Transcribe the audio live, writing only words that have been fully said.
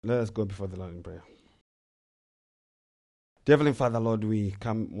Let us go before the Lord in prayer. Dear Heavenly Father, Lord, we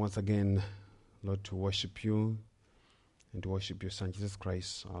come once again, Lord, to worship you and to worship your Son, Jesus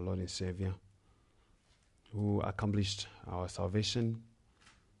Christ, our Lord and Savior, who accomplished our salvation,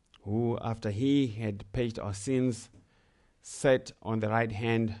 who, after he had paid our sins, sat on the right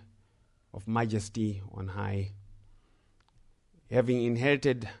hand of majesty on high, having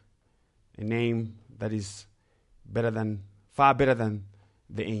inherited a name that is far better than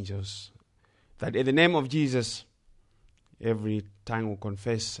the angels, that in the name of Jesus, every tongue will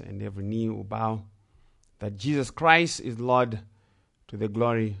confess and every knee will bow that Jesus Christ is Lord, to the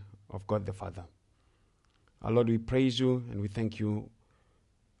glory of God the Father. Our Lord, we praise you and we thank you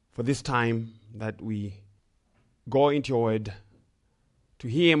for this time that we go into your word to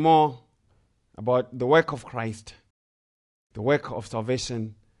hear more about the work of Christ, the work of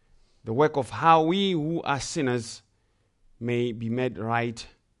salvation, the work of how we who are sinners may be made right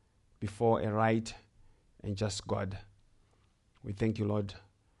before a right and just God. We thank you, Lord,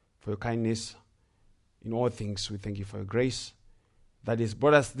 for your kindness in all things. We thank you for your grace that has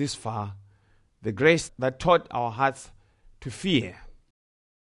brought us this far, the grace that taught our hearts to fear,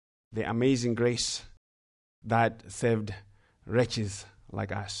 the amazing grace that saved wretches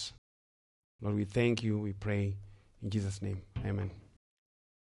like us. Lord, we thank you, we pray in Jesus' name. Amen.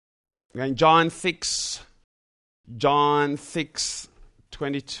 We're in John 6,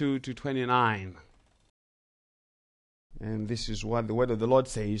 22 to 29. And this is what the word of the Lord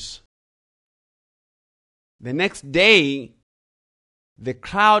says. The next day, the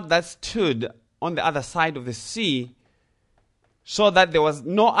crowd that stood on the other side of the sea saw that there was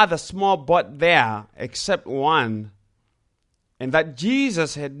no other small boat there except one, and that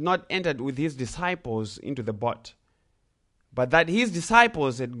Jesus had not entered with his disciples into the boat, but that his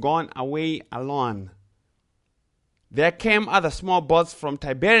disciples had gone away alone. There came other small boats from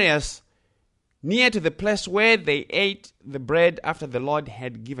Tiberias, near to the place where they ate the bread after the Lord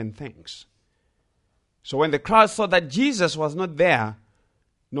had given thanks. So when the crowd saw that Jesus was not there,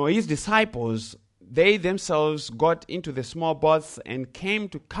 nor his disciples, they themselves got into the small boats and came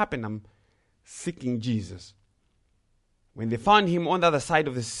to Capernaum seeking Jesus. When they found him on the other side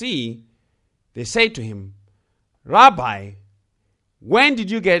of the sea, they said to him, "Rabbi, when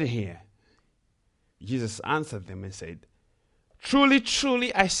did you get here?" Jesus answered them and said, "Truly,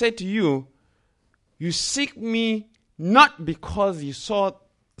 truly, I say to you, you seek me not because you saw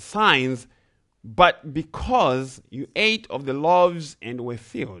signs, but because you ate of the loaves and were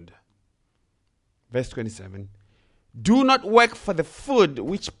filled." Verse 27, "Do not work for the food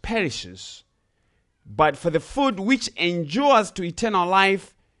which perishes, but for the food which endures to eternal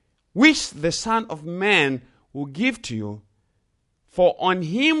life, which the Son of Man will give to you. For on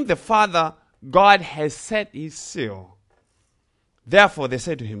him the Father God has set his seal." Therefore they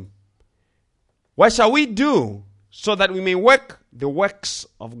said to him, "What shall we do so that we may work the works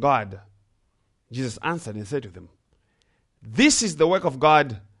of God?" Jesus answered and said to them, "This is the work of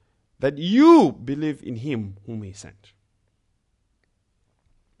God, that you believe in him whom he sent."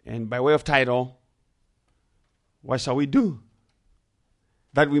 And by way of title, what shall we do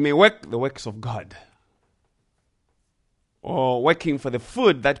that we may work the works of God? Or working for the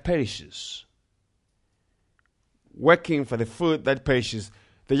food that perishes. Working for the food that perishes.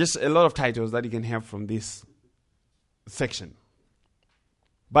 There's just a lot of titles that you can have from this section.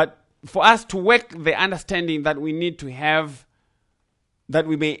 But for us to work the understanding that we need to have, that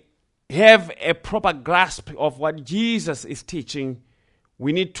we may have a proper grasp of what Jesus is teaching,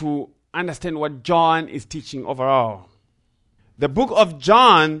 we need to understand what John is teaching overall. The book of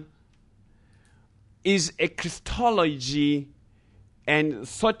John is a Christology and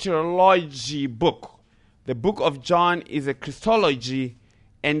soteriology book. The book of John is a Christology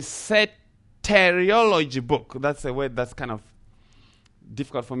and soteriology book. That's a word that's kind of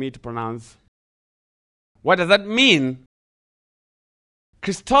difficult for me to pronounce. What does that mean?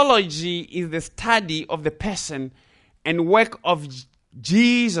 Christology is the study of the person and work of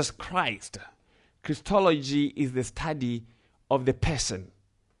Jesus Christ. Christology is the study of the person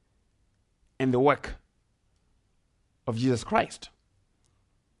and the work of Jesus Christ.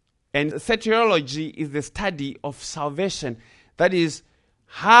 And soteriology is the study of salvation. That is,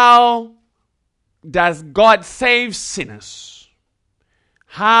 how does God save sinners?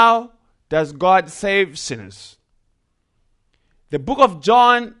 How does God save sinners? The book of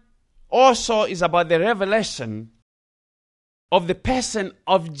John also is about the revelation of the person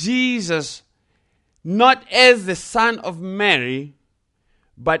of Jesus, not as the Son of Mary,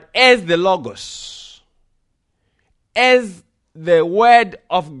 but as the Logos, as the Word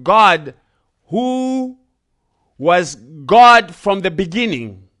of God, who was God from the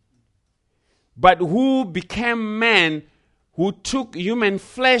beginning. but who became man, who took human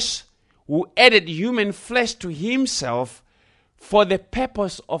flesh, who added human flesh to himself for the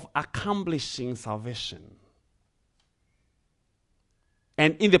purpose of accomplishing salvation.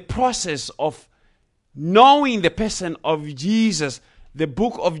 And in the process of knowing the person of Jesus, the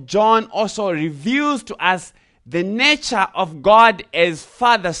book of John also reveals to us the nature of God as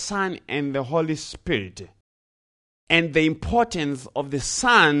Father, Son, and the Holy Spirit, and the importance of the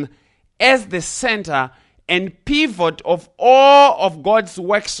Son as the center and pivot of all of God's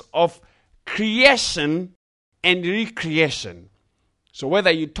works of creation and recreation. So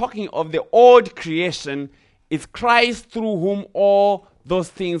whether you're talking of the old creation, it's Christ through whom all those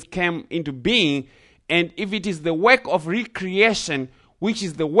things came into being. And if it is the work of recreation, which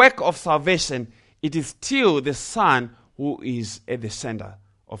is the work of salvation, it is still the Son who is at the center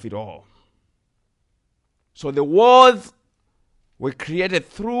of it all. So the worlds were created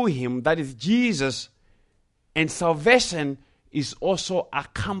through him, that is Jesus, and salvation is also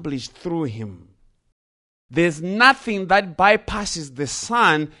accomplished through him. There's nothing that bypasses the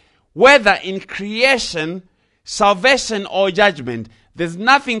Son, whether in creation, salvation, or judgment. There's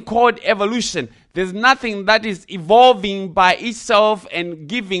nothing called evolution. There's nothing that is evolving by itself and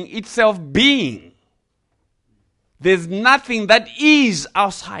giving itself being. There's nothing that is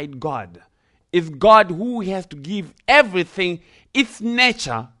outside God. It's God who has to give everything its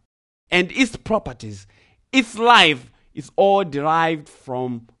nature and its properties. Its life is all derived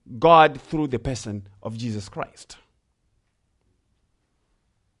from God through the person of Jesus Christ.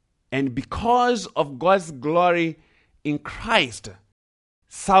 And because of God's glory in Christ,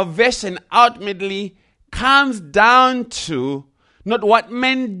 salvation ultimately comes down to not what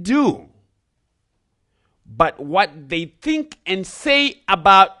men do, but what they think and say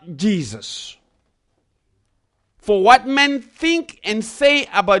about Jesus. For what men think and say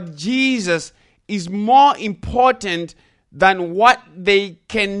about Jesus is more important than what they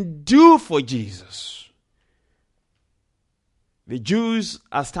can do for Jesus. The Jews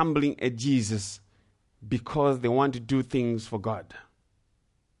are stumbling at Jesus because they want to do things for God.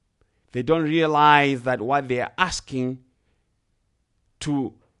 They don't realize that what they are asking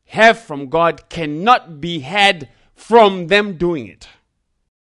to have from God cannot be had from them doing it.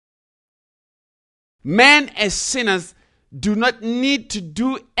 Men as sinners do not need to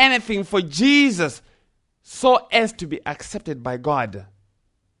do anything for Jesus so as to be accepted by God.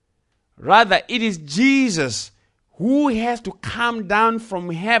 Rather, it is Jesus who has to come down from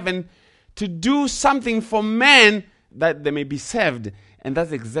heaven to do something for men that they may be saved. And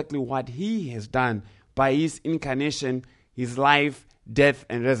that's exactly what he has done by his incarnation, his life, death,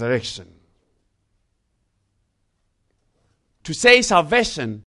 and resurrection. To say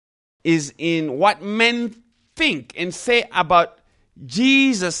salvation is in what men think and say about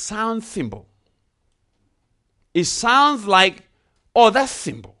Jesus sounds simple. It sounds like, oh, that's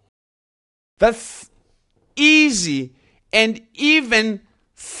simple. That's easy and even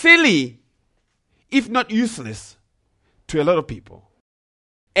silly, if not useless, to a lot of people.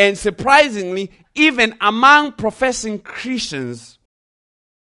 And surprisingly, even among professing Christians,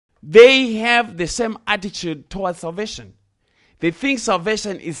 they have the same attitude towards salvation. They think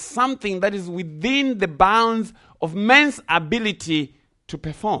salvation is something that is within the bounds of man's ability to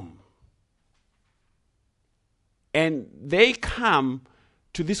perform. And they come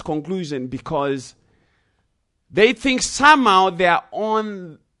to this conclusion because they think somehow they are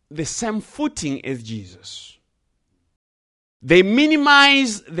on the same footing as Jesus. They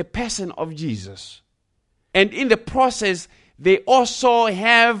minimize the person of Jesus. And in the process, they also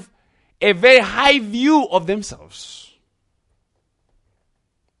have a very high view of themselves.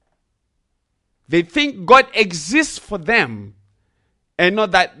 They think God exists for them and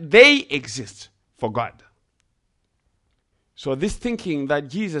not that they exist for God. So this thinking that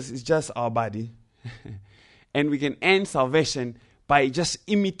Jesus is just our body and we can end salvation by just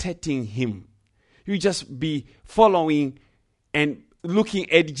imitating him. You just be following and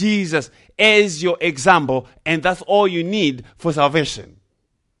looking at Jesus as your example, and that's all you need for salvation.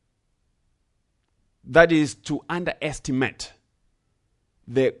 That is to underestimate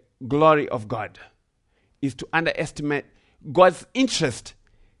the glory of God, is to underestimate God's interest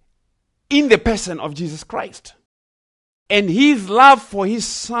in the person of Jesus Christ and his love for his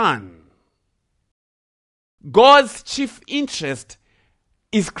Son. God's chief interest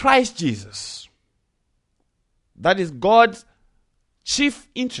is Christ Jesus. That is God's chief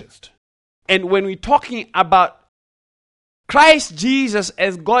interest. And when we're talking about Christ Jesus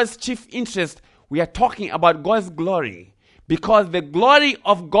as God's chief interest, we are talking about God's glory. Because the glory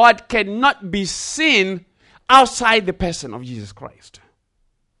of God cannot be seen outside the person of Jesus Christ.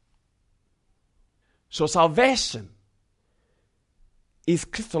 So salvation is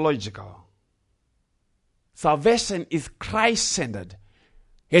Christological. Salvation is Christ-centered.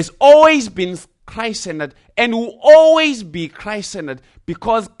 Has always been Christ-centered and will always be Christ-centered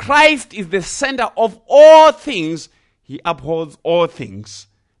because Christ is the center of all things. He upholds all things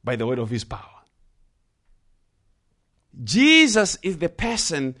by the word of his power. Jesus is the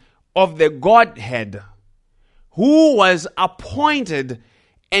person of the Godhead who was appointed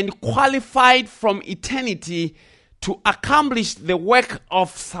and qualified from eternity to accomplish the work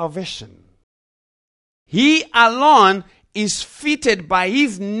of salvation. He alone is fitted by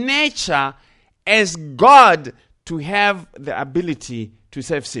his nature as God to have the ability to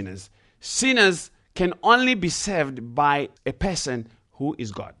save sinners. Sinners can only be saved by a person who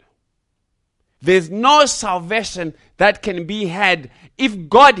is God. There's no salvation that can be had if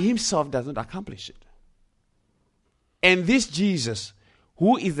God himself does not accomplish it. And this Jesus,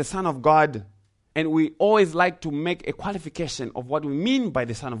 who is the Son of God, and we always like to make a qualification of what we mean by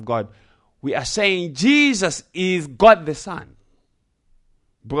the Son of God. We are saying Jesus is God the Son.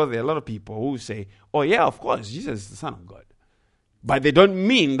 Because there are a lot of people who say, oh yeah, of course, Jesus is the Son of God. But they don't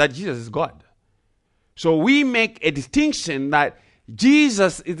mean that Jesus is God. So we make a distinction that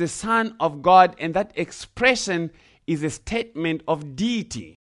Jesus is the Son of God, and that expression is a statement of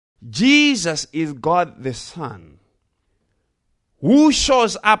deity. Jesus is God the Son, who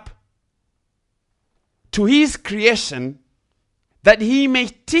shows up to his creation that he may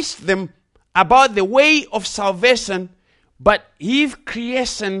teach them about the way of salvation, but his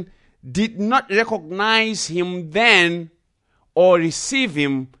creation did not recognize him then or receive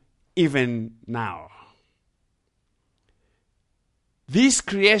him even now. This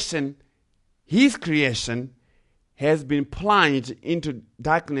creation, his creation, has been plunged into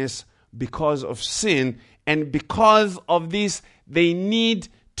darkness because of sin, and because of this, they need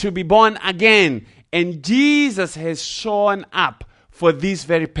to be born again. And Jesus has shown up for this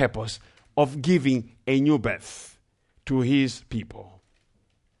very purpose of giving a new birth to his people,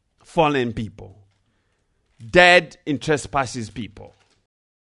 fallen people, dead in trespasses people.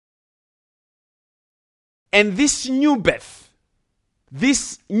 And this new birth,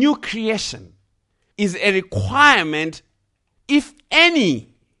 this new creation, is a requirement if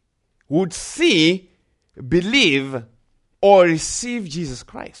any would see, believe, or receive Jesus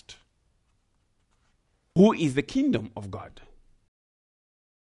Christ, who is the kingdom of God.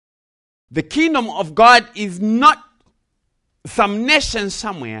 The kingdom of God is not some nation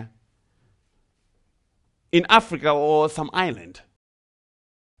somewhere in Africa or some island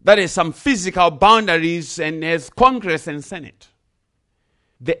that has some physical boundaries and has Congress and Senate.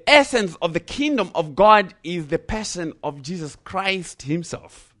 The essence of the kingdom of God is the person of Jesus Christ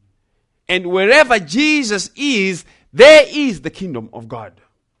himself. And wherever Jesus is, there is the kingdom of God.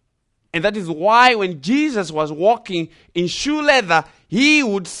 And that is why when Jesus was walking in shoe leather, he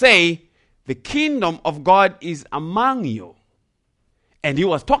would say, the kingdom of God is among you. And he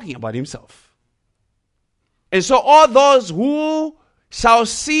was talking about himself. And so all those who shall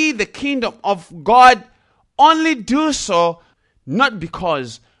see the kingdom of God only do so not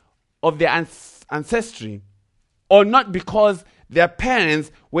because of their ancestry, or not because their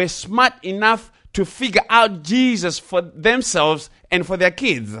parents were smart enough to figure out Jesus for themselves and for their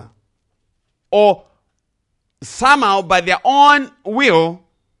kids, or somehow by their own will,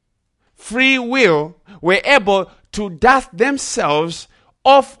 free will, were able to dust themselves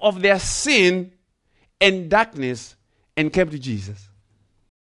off of their sin and darkness and came to Jesus.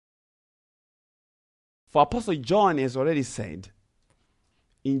 For Apostle John has already said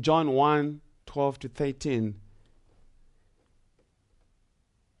in John 1:12-13,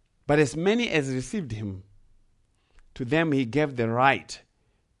 but as many as received him, to them he gave the right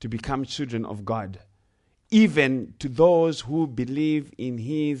to become children of God, even to those who believe in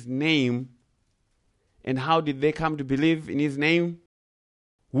his name. And how did they come to believe in his name?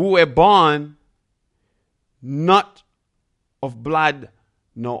 Who were born not of blood,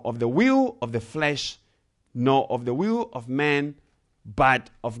 nor of the will of the flesh, nor of the will of man, but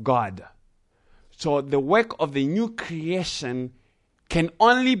of God. So the work of the new creation can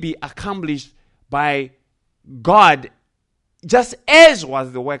only be accomplished by God, just as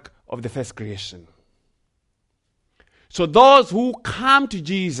was the work of the first creation. So those who come to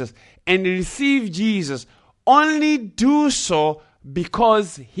Jesus and receive Jesus only do so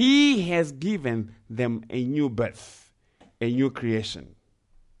because he has given them a new birth, a new creation.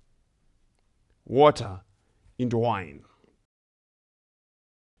 Water into wine.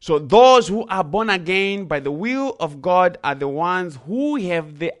 So those who are born again by the will of God are the ones who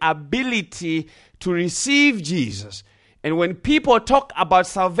have the ability to receive Jesus. And when people talk about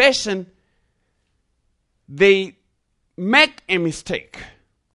salvation, they make a mistake.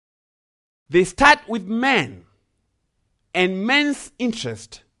 They start with man and man's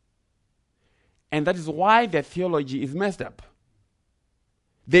interest. And that is why their theology is messed up.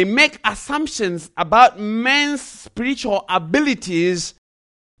 They make assumptions about man's spiritual abilities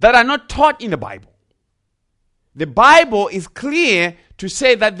that are not taught in the Bible. The Bible is clear to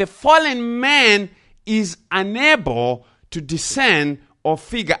say that the fallen man is unable to discern or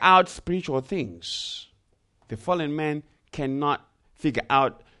figure out spiritual things. The fallen man cannot figure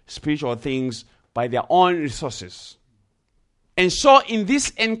out spiritual things by their own resources. And so in this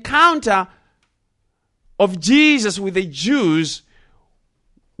encounter of Jesus with the Jews,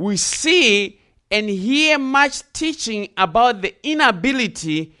 we see and hear much teaching about the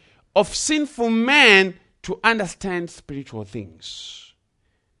inability of sinful man to understand spiritual things.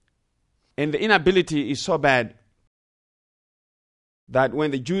 And the inability is so bad that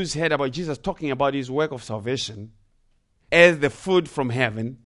when the Jews heard about Jesus talking about his work of salvation as the food from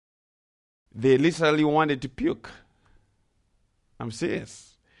heaven, they literally wanted to puke. I'm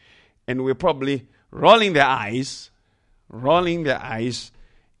serious. And we're probably rolling their eyes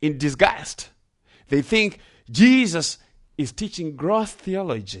in disgust. They think Jesus is teaching gross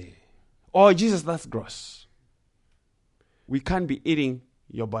theology. Oh, Jesus, that's gross. We can't be eating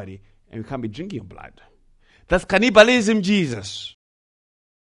your body and we can't be drinking your blood. That's cannibalism, Jesus.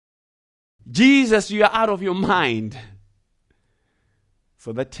 Jesus, you are out of your mind.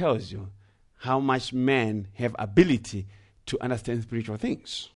 So that tells you how much men have ability to understand spiritual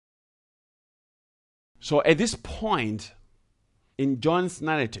things. So at this point in John's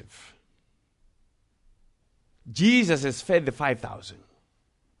narrative, Jesus has fed the 5,000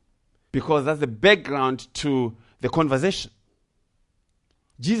 because that's the background to the conversation.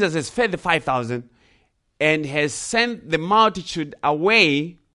 Jesus has fed the 5,000 and has sent the multitude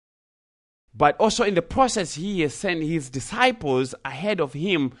away, but also in the process he has sent his disciples ahead of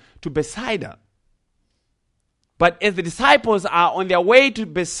him to Bethsaida. But as the disciples are on their way to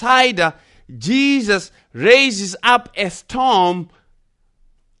Bethsaida, Jesus raises up a storm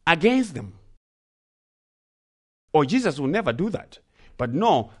against them. Or Jesus will never do that. But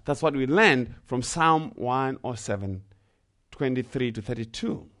no, that's what we learned from Psalm 107, 23 to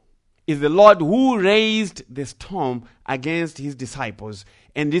 32. Is the Lord who raised the storm against his disciples.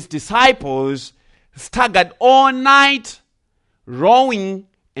 And these disciples staggered all night, rowing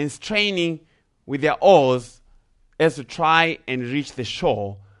and straining with their oars as to try and reach the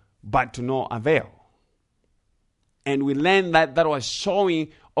shore, but to no avail. And we learned that was showing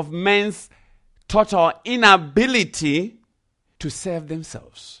of men's total inability to save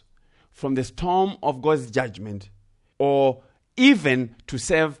themselves from the storm of God's judgment, or even to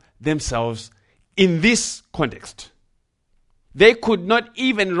save themselves in this context. They could not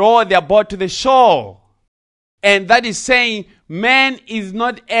even row their boat to the shore. And that is saying man is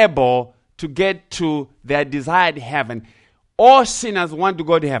not able to get to their desired heaven. All sinners want to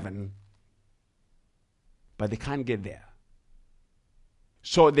go to heaven, but they can't get there.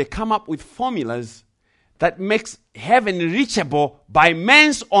 So they come up with formulas that makes heaven reachable by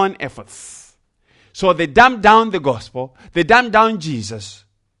man's own efforts. So they dumb down the gospel, they dumb down Jesus.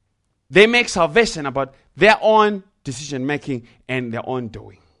 They make salvation about their own decision making and their own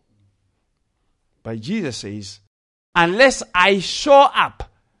doing. But Jesus says, unless I show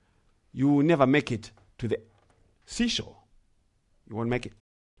up, you will never make it to the seashore. You won't make it.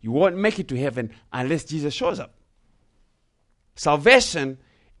 You won't make it to heaven unless Jesus shows up. Salvation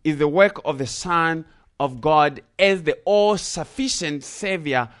is the work of the Son of God as the all-sufficient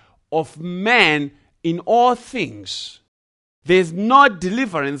Savior of man in all things. There's no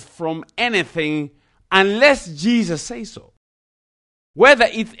deliverance from anything unless Jesus says so. Whether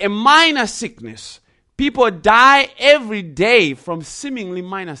it's a minor sickness, people die every day from seemingly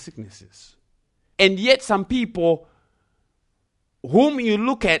minor sicknesses. And yet some people whom you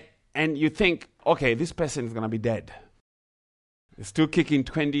look at and you think, okay, this person is going to be dead. They're still kicking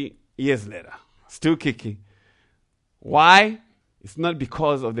 20 years later. Still kicking. Why? It's not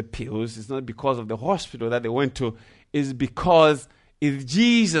because of the pills. It's not because of the hospital that they went to. It's because it's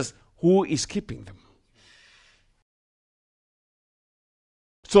Jesus who is keeping them.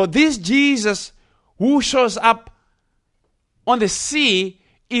 So this Jesus who shows up on the sea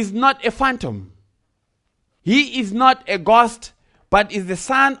is not a phantom. He is not a ghost, but is the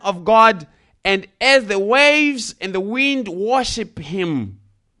Son of God. And as the waves and the wind worship him,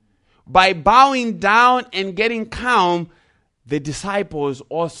 by bowing down and getting calm, the disciples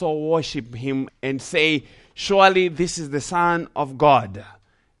also worship him and say, surely this is the Son of God.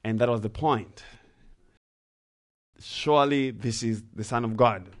 And that was the point. Surely this is the Son of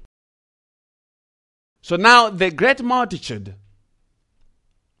God. So now the great multitude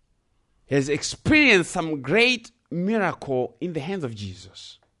has experienced some great miracle in the hands of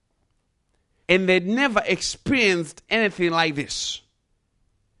Jesus. And they'd never experienced anything like this.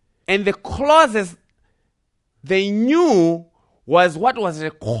 And the closest they knew was what was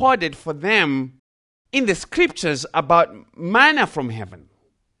recorded for them in the scriptures about manna from heaven,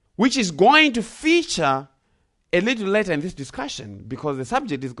 which is going to feature a little later in this discussion because the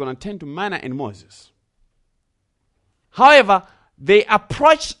subject is going to turn to manna and Moses. However, they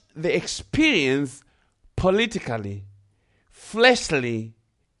approach the experience politically, fleshly,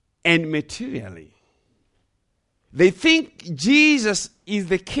 and materially. They think Jesus is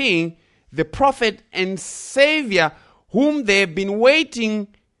the king, the prophet, and savior whom they have been waiting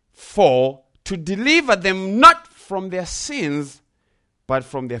for to deliver them not from their sins, but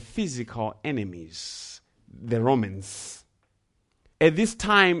from their physical enemies, the Romans. At this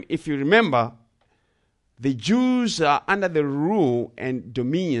time, if you remember, the Jews are under the rule and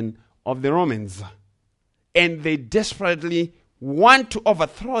dominion of the Romans, and they desperately want to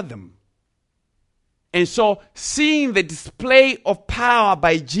overthrow them. And so, seeing the display of power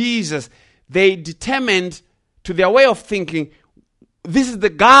by Jesus, they determined, to their way of thinking, this is the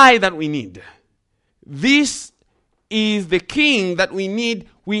guy that we need. This is the king that we need.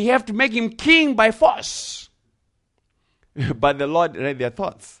 We have to make him king by force. But the Lord read their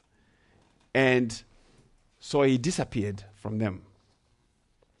thoughts. And so he disappeared from them.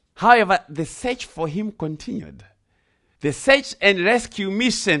 However, the search for him continued. The search and rescue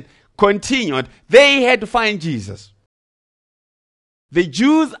mission continued. They had to find Jesus. The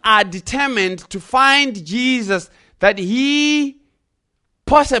Jews are determined to find Jesus, that he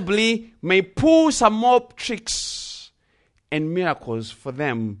possibly may pull some more tricks and miracles for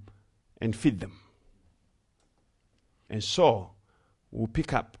them and feed them. And so, we'll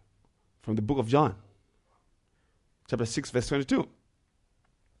pick up from the book of John, chapter 6, verse 22.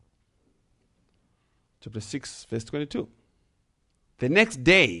 Chapter 6, verse 22. The next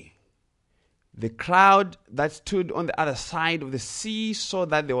day, the crowd that stood on the other side of the sea saw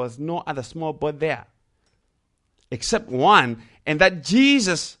that there was no other small boat there, except one, and that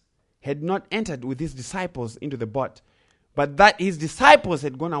Jesus had not entered with his disciples into the boat, but that his disciples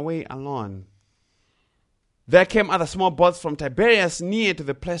had gone away alone. There came other small boats from Tiberias near to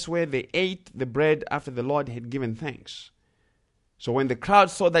the place where they ate the bread after the Lord had given thanks. So when the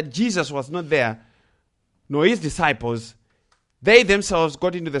crowd saw that Jesus was not there, nor his disciples, they themselves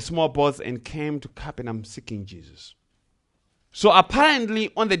got into the small boats and came to Capernaum seeking Jesus. So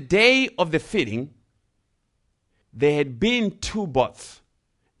apparently on the day of the feeding, there had been 2 boats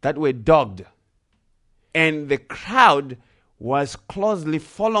that were docked, and the crowd was closely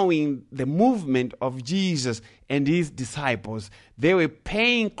following the movement of Jesus and his disciples. They were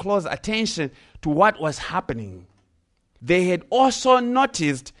paying close attention to what was happening. They had also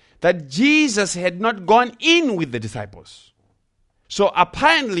noticed that Jesus had not gone in with the disciples. So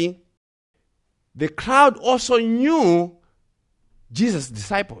apparently, the crowd also knew Jesus'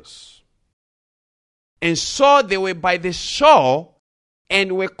 disciples. And so they were by the shore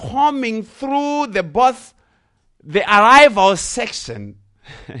and were coming through the arrival section.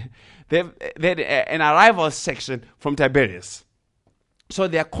 They had an arrival section from Tiberias. So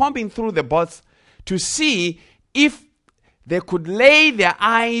they are coming through the boats to see if they could lay their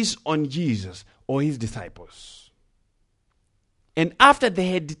eyes on Jesus or his disciples. And after they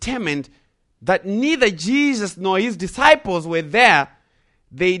had determined that neither Jesus nor his disciples were there,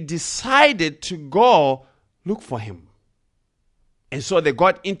 they decided to go look for him. And so they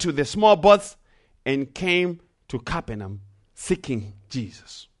got into the small boats and came to Capernaum seeking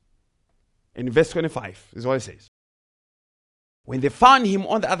Jesus. In verse 25 is what it says. When they found him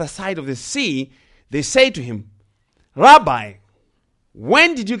on the other side of the sea, they say to him, Rabbi,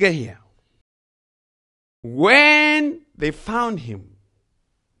 when did you get here? When they found him,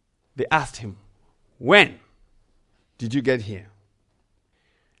 they asked him, when did you get here?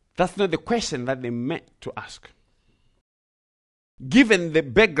 That's not the question that they meant to ask. Given the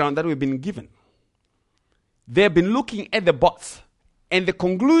background that we've been given, they've been looking at the boats, and the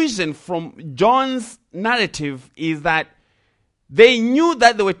conclusion from John's narrative is that they knew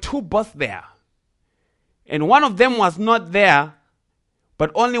that there were 2 boats there. And one of them was not there,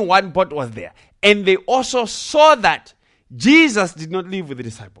 but only one boat was there. And they also saw that Jesus did not live with the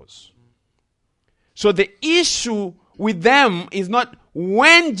disciples. So the issue with them is not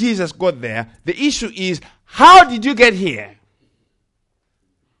when Jesus got there. The issue is, how did you get here?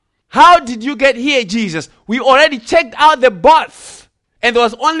 How did you get here, Jesus? We already checked out the boats, and there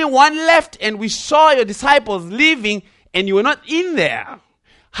was only one left, and we saw your disciples leaving, and you were not in there.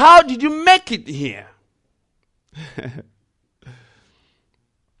 How did you make it here?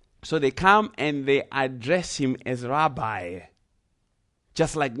 So they come and they address him as Rabbi,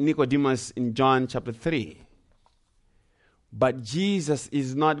 just like Nicodemus in John chapter 3. But Jesus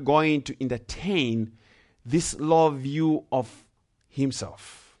is not going to entertain this low view of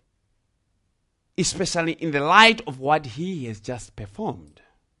himself, especially in the light of what he has just performed.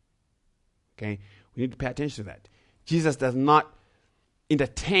 Okay, we need to pay attention to that. Jesus does not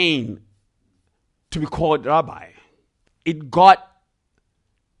entertain to be called Rabbi. It got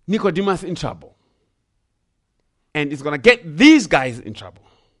Nicodemus in trouble. And it's going to get these guys in trouble.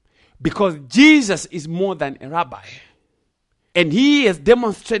 Because Jesus is more than a rabbi. And he has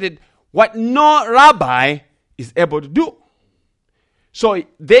demonstrated what no rabbi is able to do. So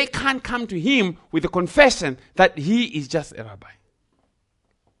they can't come to him with a confession that he is just a rabbi.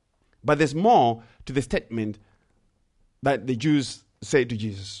 But there's more to the statement that the Jews say to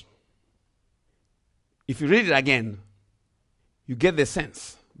Jesus. If you read it again, you get the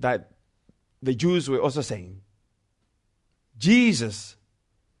sense that the Jews were also saying, Jesus,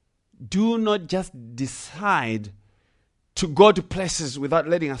 do not just decide to go to places without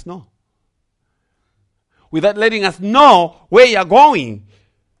letting us know. Without letting us know where you're going.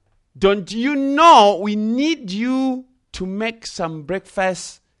 Don't you know we need you to make some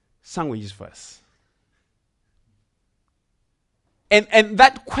breakfast sandwiches for us? And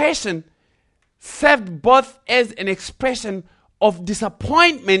that question served both as an expression of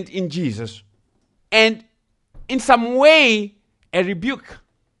disappointment in Jesus and in some way a rebuke.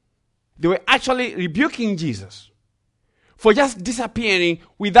 They were actually rebuking Jesus for just disappearing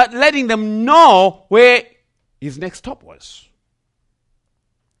without letting them know where his next stop was.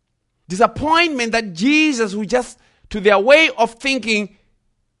 Disappointment that Jesus would just, to their way of thinking,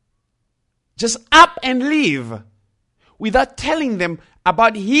 just up and leave without telling them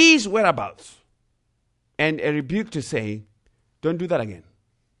about his whereabouts. And a rebuke to say, don't do that again.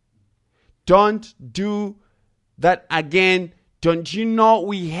 Don't do that again. Don't you know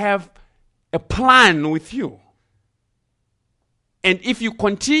we have a plan with you? And if you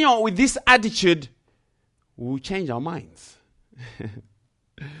continue with this attitude, we'll change our minds.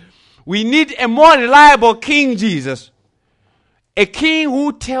 We need a more reliable King Jesus. A king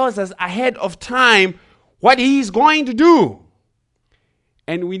who tells us ahead of time what he is going to do.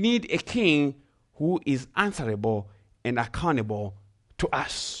 And we need a king who is answerable and accountable to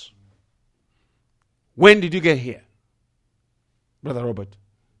us. When did you get here, Brother Robert?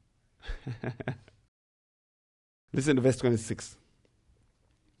 Listen to verse 26.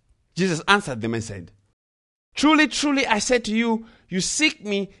 Jesus answered them and said, truly, truly, I say to you, you seek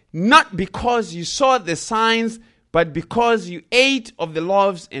me not because you saw the signs, but because you ate of the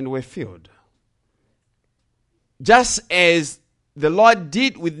loaves and were filled. Just as the Lord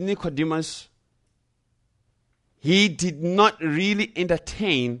did with Nicodemus, he did not really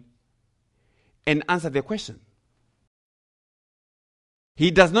entertain and answer the question.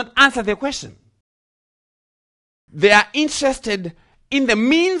 He does not answer the question. They are interested in the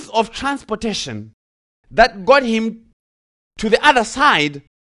means of transportation that got him to the other side,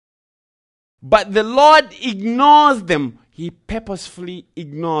 but the Lord ignores them. He purposefully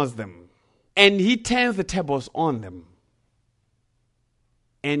ignores them. And he turns the tables on them.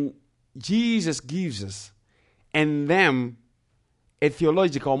 And Jesus gives us and them a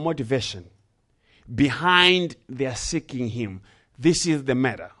theological motivation behind their seeking him. This is the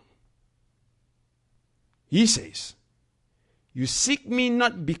matter. He says, you seek me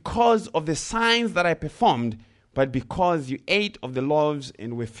not because of the signs that I performed, but because you ate of the loaves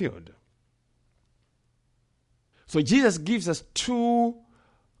and were filled. So Jesus gives us two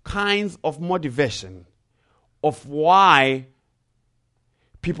kinds of motivation of why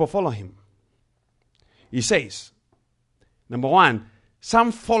people follow him. He says, number one,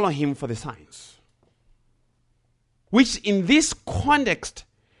 some follow him for the signs, which in this context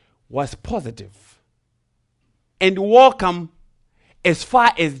was positive and welcome as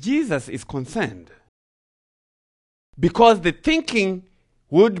far as Jesus is concerned. Because the thinking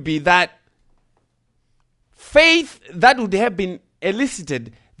would be that faith that would have been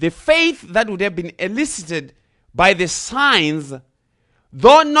elicited, the faith that would have been elicited by the signs,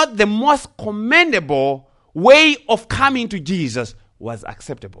 though not the most commendable way of coming to Jesus, was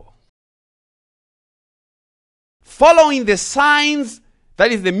acceptable. Following the signs,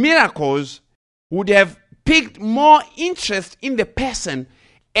 that is the miracles, would have piqued more interest in the person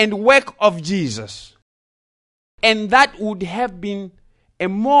and work of Jesus. And that would have been a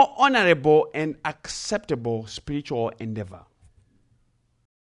more honorable and acceptable spiritual endeavor.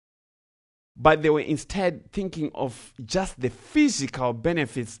 But they were instead thinking of just the physical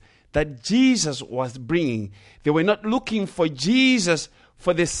benefits that Jesus was bringing. They were not looking for Jesus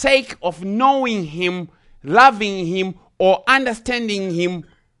for the sake of knowing him, loving him, or understanding him,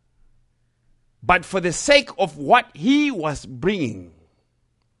 but for the sake of what he was bringing.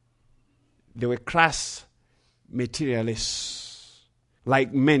 They were crass materialists,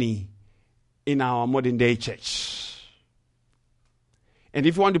 like many in our modern day church. And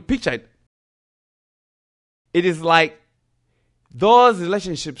if you want to picture it, it is like those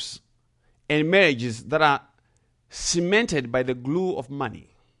relationships and marriages that are cemented by the glue of money.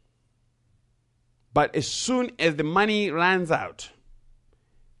 But as soon as the money runs out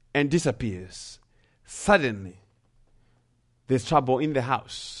and disappears, suddenly there's trouble in the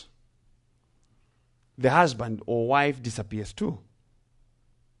house. The husband or wife disappears too.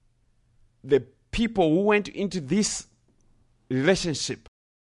 The people who went into this relationship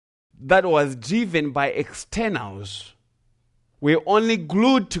that was driven by externals were only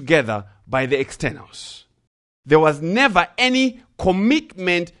glued together by the externals. There was never any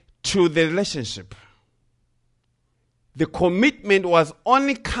commitment to the relationship. The commitment was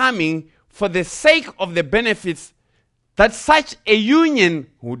only coming for the sake of the benefits that such a union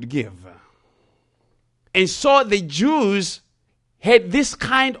would give. And so the Jews had this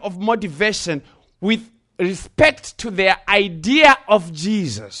kind of motivation with respect to their idea of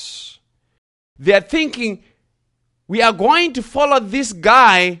Jesus. They are thinking, we are going to follow this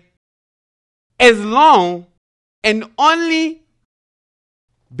guy as long and only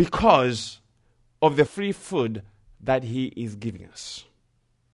because of the free food that he is giving us.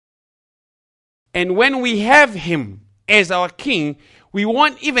 And when we have him as our king, we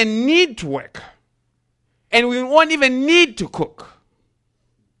won't even need to work. And we won't even need to cook.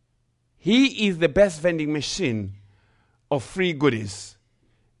 He is the best vending machine of free goodies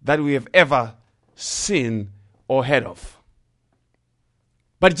that we have ever seen or heard of.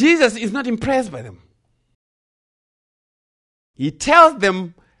 But Jesus is not impressed by them. He tells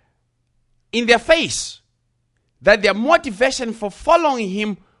them in their face that their motivation for following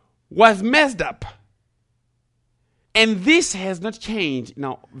him was messed up. And this has not changed in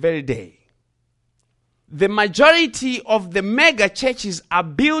our very day. The majority of the mega churches are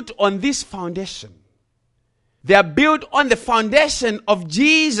built on this foundation. They are built on the foundation of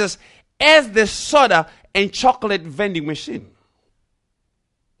Jesus as the soda and chocolate vending machine,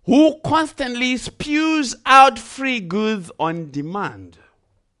 who constantly spews out free goods on demand.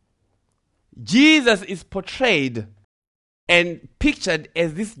 Jesus is portrayed and pictured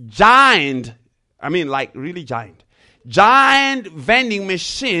as this giant, really giant vending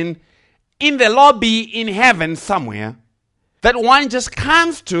machine in the lobby in heaven somewhere that one just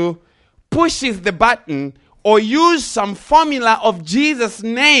comes to, pushes the button, or use some formula of Jesus'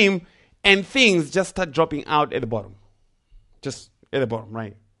 name and things just start dropping out at the bottom. Just at the bottom,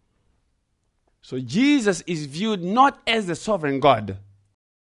 right? So Jesus is viewed not as the sovereign God,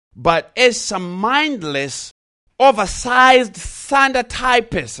 but as some mindless, oversized,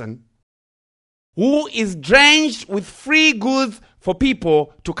 Santa-type person who is drenched with free goods for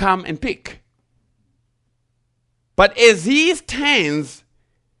people to come and pick. But as he stands,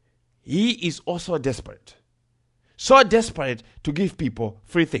 he is also desperate. So desperate to give people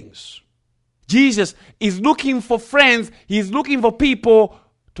free things. Jesus is looking for friends. He is looking for people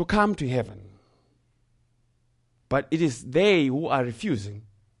to come to heaven. But it is they who are refusing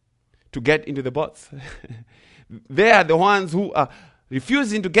to get into the boats. They are the ones who are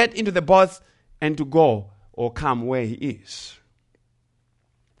refusing to get into the boats and to go or come where he is.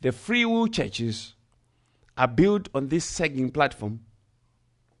 The free will churches are built on this sagging platform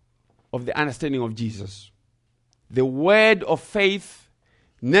of the understanding of Jesus. The word of faith,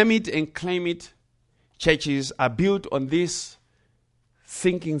 name it and claim it, churches are built on this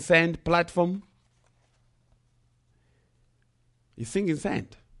sinking sand platform. It's sinking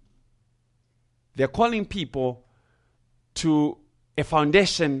sand. They're calling people to a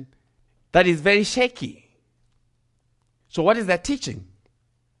foundation that is very shaky. So what is that teaching?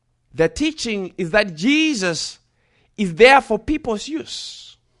 The teaching is that Jesus is there for people's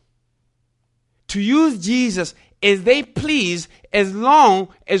use. To use Jesus as they please, as long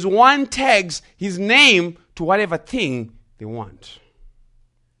as one tags his name to whatever thing they want.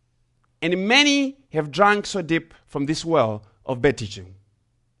 And many have drunk so deep from this well of bad teaching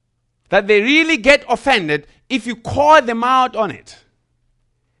that they really get offended if you call them out on it.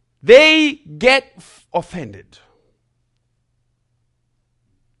 They get offended.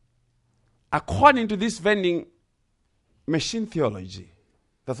 According to this vending machine theology,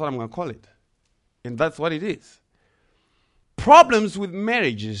 that's what I'm going to call it. And that's what it is. Problems with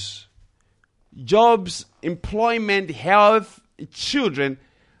marriages jobs, employment, health, children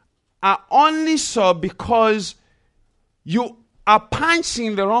are only so because you are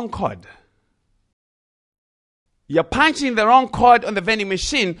punching the wrong code. You're punching the wrong code on the vending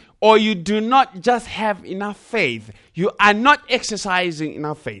machine, or you do not just have enough faith. You are not exercising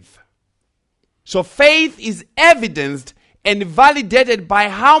enough faith. So faith is evidenced and validated by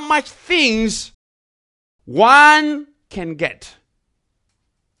how much things one can get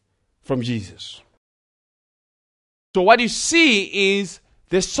from Jesus. So what you see is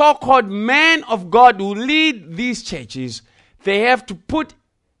the so-called men of God who lead these churches, they have to put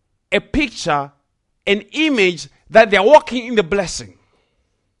a picture, an image that they're walking in the blessing.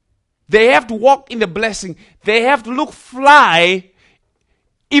 They have to walk in the blessing. They have to look fly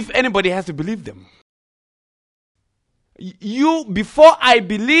if anybody has to believe them. Before I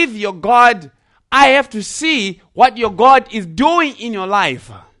believe your God, I have to see what your God is doing in your life,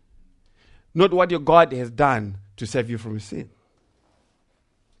 not what your God has done to save you from sin.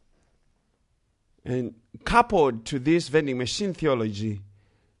 And coupled to this vending machine theology,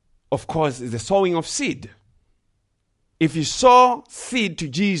 of course, is the sowing of seed. If you sow seed to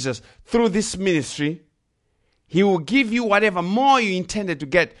Jesus through this ministry, He will give you whatever more you intended to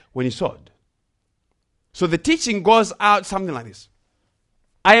get when you sowed. So the teaching goes out something like this.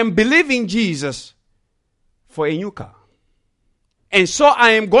 I am believing Jesus for a new car. And so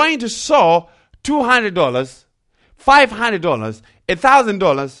I am going to sow $200, $500,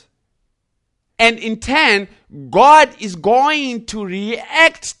 $1,000. And in turn, God is going to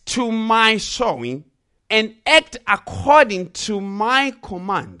react to my sowing and act according to my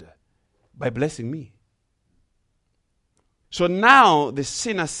command by blessing me. So now the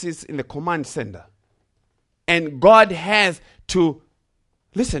sinner sits in the command center. And God has to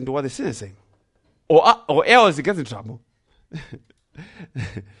listen to what the sinner is saying. Or else he gets in trouble.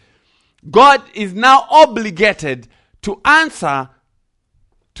 God is now obligated to answer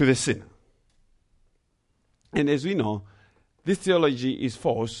to the sinner. And as we know, this theology is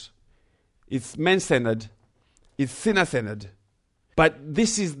false. It's man-centered. It's sinner-centered. But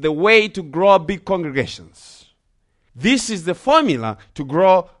this is the way to grow big congregations. This is the formula to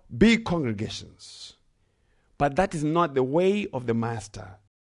grow big congregations. But that is not the way of the Master.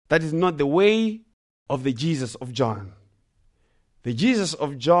 That is not the way of the Jesus of John. The Jesus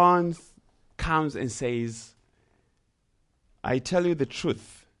of John comes and says, I tell you the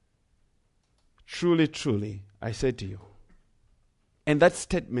truth. Truly, truly, I say to you. And that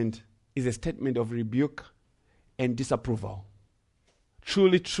statement is a statement of rebuke and disapproval.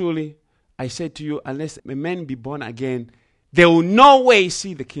 Truly, truly, I say to you, unless a man be born again, they will no way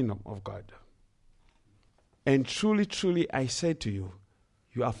see the kingdom of God. And truly, truly, I say to you,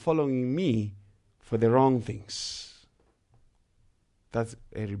 you are following me for the wrong things. That's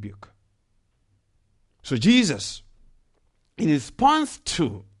a rebuke. So Jesus, in response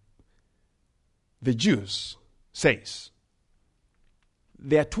to the Jews, says,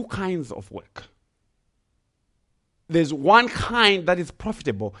 there are two kinds of work. There's one kind that is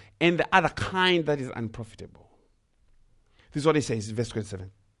profitable and the other kind that is unprofitable. This is what he says in verse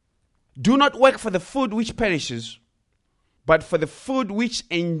 27. Do not work for the food which perishes, but for the food which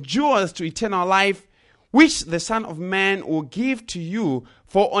endures to eternal life, which the Son of Man will give to you,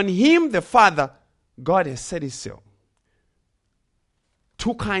 for on him the Father, God has set his seal.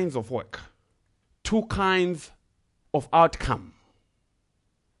 Two kinds of work. Two kinds of outcome.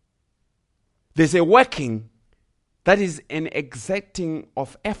 There's a working that is an exacting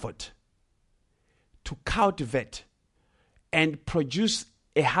of effort to cultivate and produce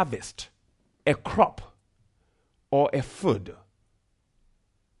a harvest, a crop, or a food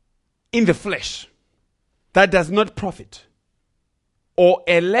in the flesh that does not profit, or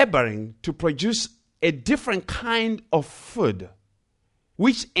a laboring to produce a different kind of food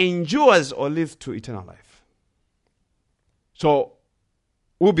which endures or leads to eternal life. So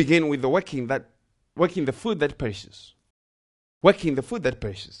we'll begin with the working the food that perishes. Working the food that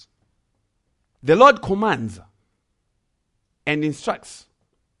perishes. The Lord commands and instructs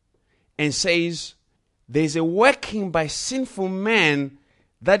and says, there's a working by sinful man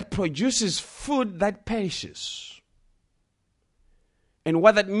that produces food that perishes. And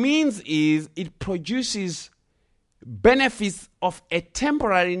what that means is it produces benefits of a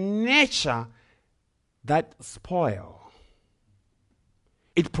temporary nature that spoil.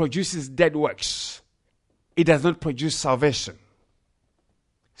 It produces dead works. It does not produce salvation.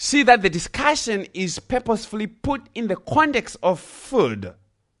 See that the discussion is purposefully put in the context of food.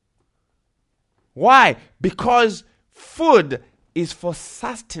 Why? Because food is for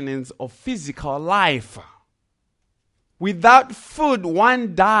sustenance of physical life. Without food,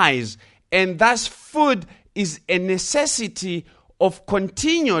 one dies. and thus food is a necessity of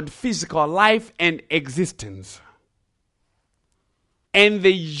continued physical life and existence. And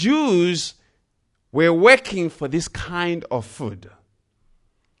the Jews were working for this kind of food.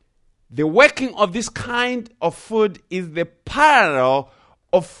 The working of this kind of food is the parallel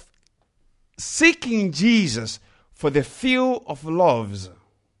of seeking Jesus for the fill of loaves,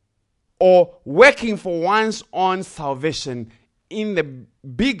 or working for one's own salvation in the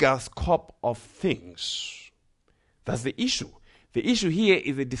bigger scope of things. That's the issue. The issue here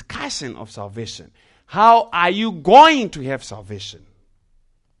is a discussion of salvation. How are you going to have salvation?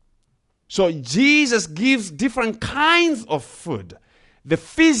 So Jesus gives different kinds of food, the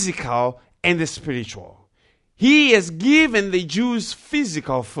physical and the spiritual. He has given the Jews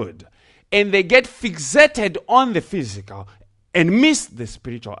physical food, and they get fixated on the physical and miss the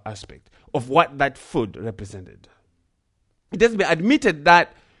spiritual aspect of what that food represented. It has been admitted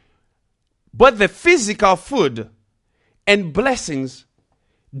that both the physical food and blessings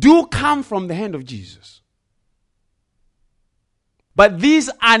do come from the hand of Jesus. But these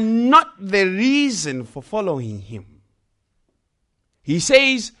are not the reason for following him. He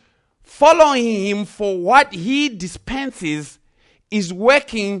says, following him for what he dispenses is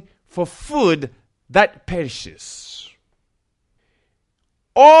working for food that perishes.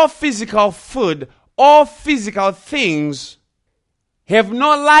 All physical food, all physical things have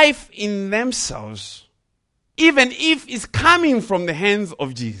no life in themselves, even if it's coming from the hands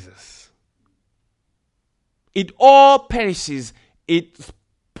of Jesus. It all perishes. It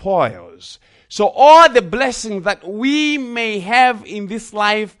spoils. So all the blessings that we may have in this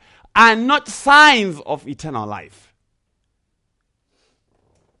life are not signs of eternal life.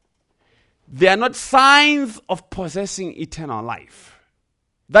 They are not signs of possessing eternal life.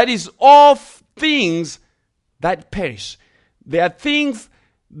 That is all things that perish. They are things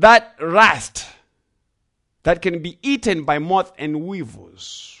that rust, that can be eaten by moth and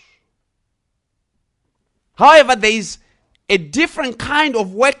weevils. However, there is a different kind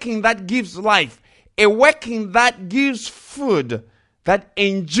of working that gives life, a working that gives food that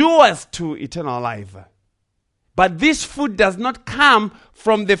endures to eternal life. But this food does not come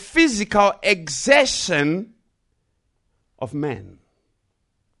from the physical exertion of man.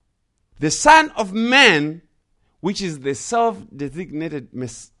 The Son of Man, which is the self-designated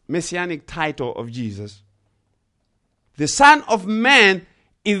messianic title of Jesus, the Son of Man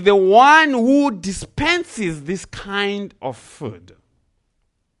is the one who dispenses this kind of food.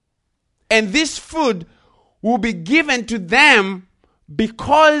 And this food will be given to them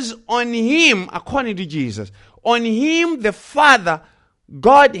because on him, according to Jesus, on him the Father,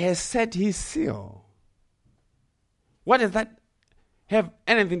 God has set his seal. What does that have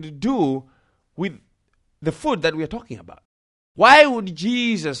anything to do with the food that we are talking about? Why would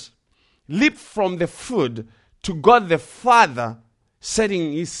Jesus leap from the food to God the Father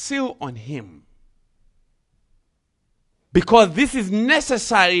setting his seal on him? Because this is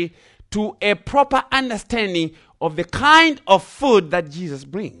necessary to a proper understanding of the kind of food that Jesus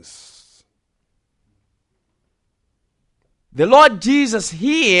brings. The Lord Jesus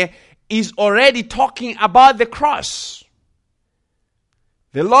here is already talking about the cross.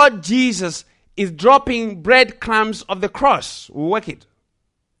 The Lord Jesus is dropping breadcrumbs of the cross. We'll work it.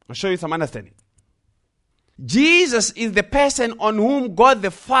 I'll show you some understanding. Jesus is the person on whom God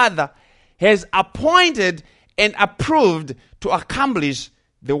the Father has appointed and approved to accomplish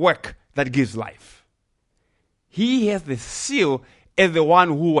the work that gives life. He has the seal as the one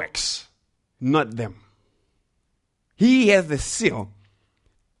who works, not them. He has the seal.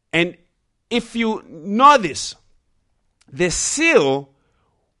 And if you know this, the seal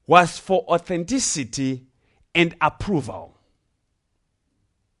was for authenticity and approval.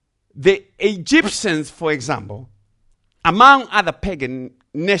 The Egyptians, for example, among other pagan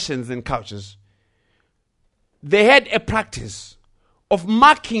nations and cultures, they had a practice of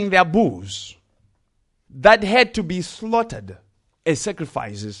marking their bulls that had to be slaughtered as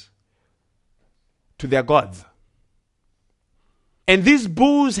sacrifices to their gods. And these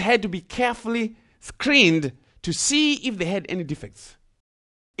bulls had to be carefully screened to see if they had any defects.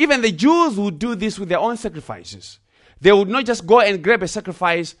 Even the Jews would do this with their own sacrifices. They would not just go and grab a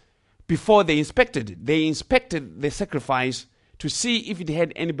sacrifice before they inspected it. They inspected the sacrifice to see if it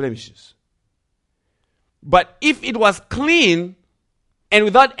had any blemishes. But if it was clean and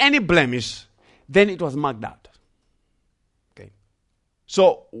without any blemish, then it was marked out. Okay.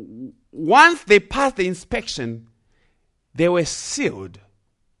 So once they passed the inspection, they were sealed.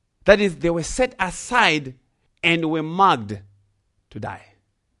 That is, they were set aside and were marked to die.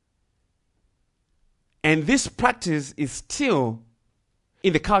 And this practice is still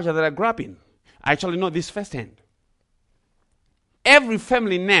in the culture that I grew up in. I actually know this firsthand. Every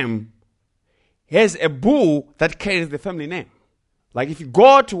family name has a bull that carries the family name. Like if you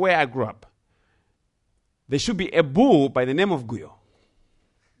go to where I grew up, there should be a bull by the name of Guyo.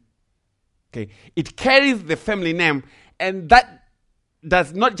 Okay, it carries the family name, and that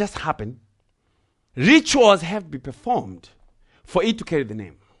does not just happen. Rituals have to be performed for it to carry the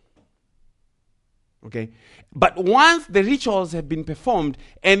name. Okay, but once the rituals have been performed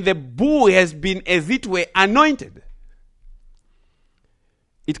and the bull has been, as it were, anointed,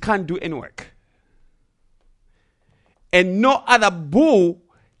 it can't do any work. And no other bull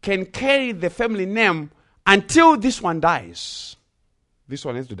can carry the family name until this one dies. This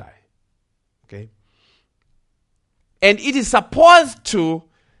one has to die. Okay? And it is supposed to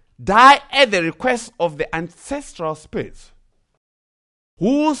die at the request of the ancestral spirits,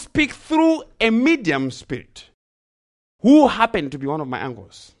 who speak through a medium spirit, who happened to be one of my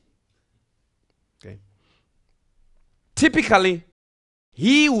uncles. Okay? Typically,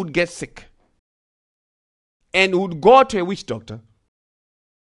 he would get sick and would go to a witch doctor,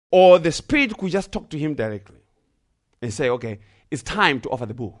 or the spirit could just talk to him directly and say, okay, it's time to offer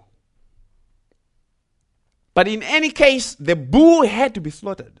the bull. But in any case, the bull had to be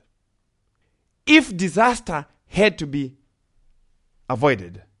slaughtered if disaster had to be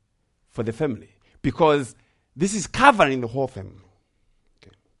avoided for the family, because this is covering the whole family.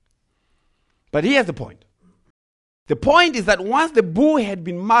 Okay. But here's the point. The point is that once the bull had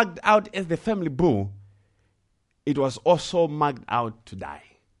been marked out as the family bull, it was also marked out to die.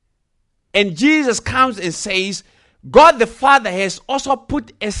 And Jesus comes and says, God the Father has also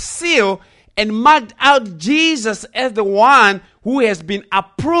put a seal and marked out Jesus as the one who has been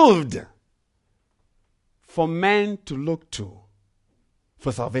approved for man to look to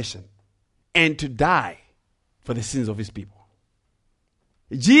for salvation and to die for the sins of his people.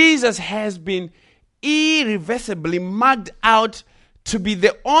 Jesus has been irreversibly marked out to be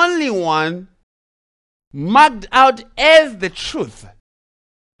the only one, marked out as the truth,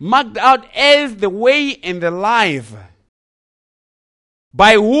 marked out as the way and the life,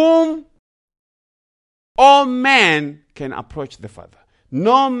 by whom all men can approach the Father.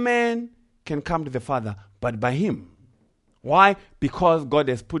 No man can come to the Father but by him. Why? Because God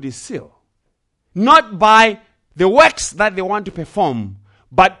has put his seal. Not by the works that they want to perform,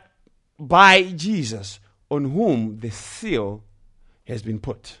 but by Jesus, on whom the seal has been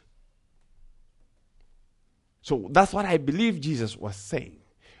put. So that's what I believe Jesus was saying,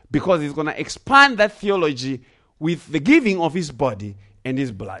 because he's going to expand that theology with the giving of his body and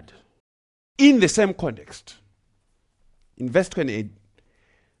his blood in the same context. In verse 28,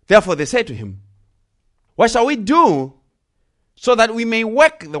 therefore they said to him, what shall we do so that we may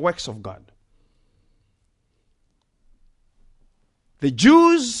work the works of God? The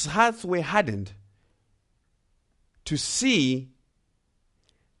Jews' hearts were hardened to see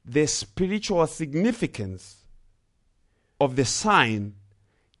the spiritual significance of the sign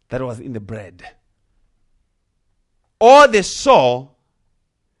that was in the bread. All they saw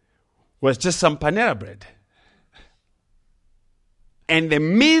was just some Panera bread. And they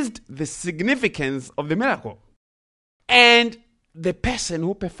missed the significance of the miracle and the person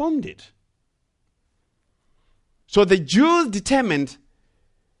who performed it. So the Jews determined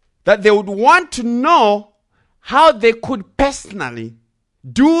that they would want to know how they could personally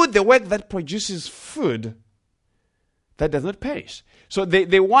do the work that produces food that does not perish. So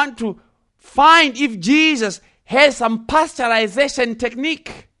they want to find if Jesus has some pasteurization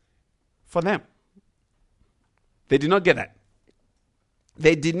technique for them. They did not get that.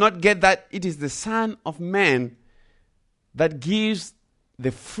 They did not get that it is the Son of Man that gives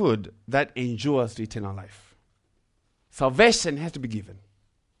the food that endures to eternal life. Salvation has to be given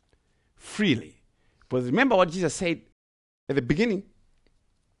freely. But remember what Jesus said at the beginning.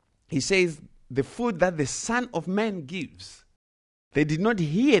 He says, the food that the Son of Man gives. They did not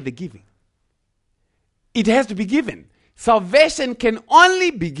hear the giving. It has to be given. Salvation can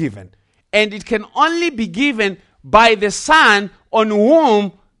only be given. And it can only be given by the Son on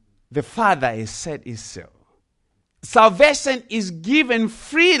whom the Father has set his seal. Salvation is given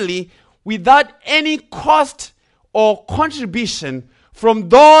freely without any cost or contribution from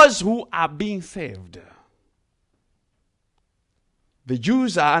those who are being saved. The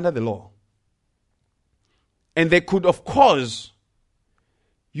Jews are under the law. And they could, of course,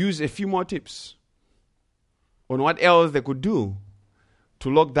 use a few more tips on what else they could do to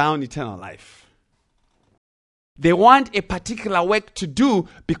lock down eternal life. They want a particular work to do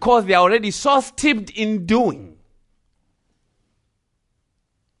because they are already so steeped in doing.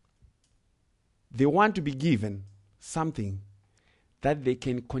 They want to be given something that they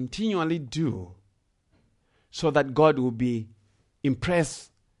can continually do so that God will be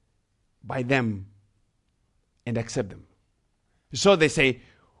impressed by them and accept them. So they say,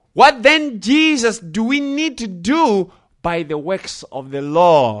 what then, Jesus, do we need to do by the works of the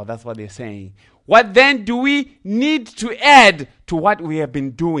law? That's what they're saying. What then do we need to add to what we have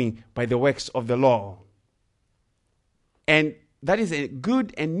been doing by the works of the law? And that is a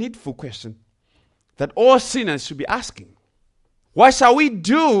good and needful question that all sinners should be asking. What shall we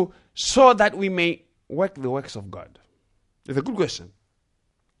do so that we may work the works of God? It's a good question.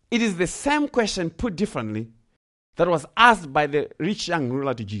 It is the same question put differently that was asked by the rich young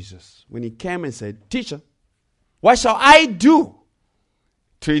ruler to Jesus when he came and said, Teacher, what shall I do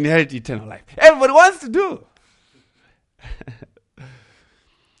to inherit eternal life? Everybody wants to do.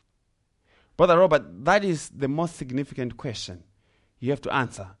 Brother Robert, that is the most significant question you have to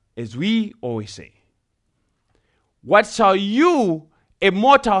answer, as we always say. What shall you, a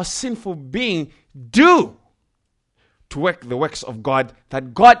mortal sinful being, do to work the works of God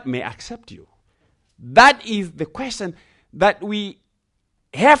that God may accept you? That is the question that we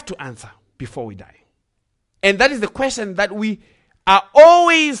have to answer before we die. And that is the question that we are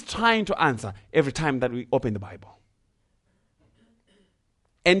always trying to answer every time that we open the Bible.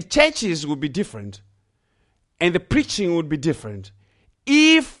 And churches would be different, and the preaching would be different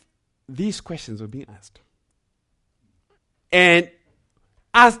if these questions were being asked. And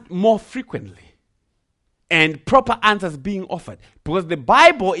asked more frequently. And proper answers being offered. Because the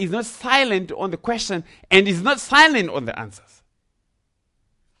Bible is not silent on the question and is not silent on the answers.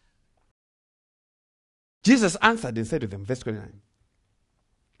 Jesus answered and said to them, verse 29,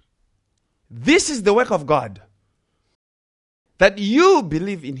 this is the work of God, that you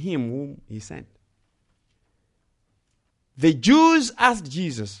believe in him whom he sent. The Jews asked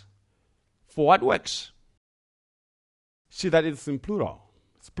Jesus, for what works? See that it's in plural.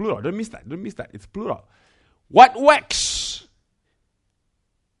 It's plural. Don't miss that. Don't miss that. It's plural. What works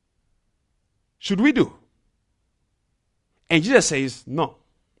should we do? And Jesus says, no.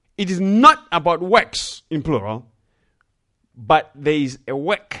 It is not about works in plural, but there is a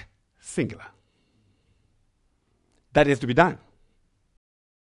work singular that has to be done.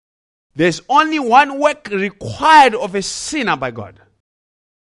 There's only one work required of a sinner by God.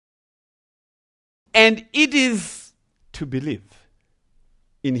 And it is to believe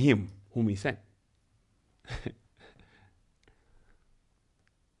in him whom he sent.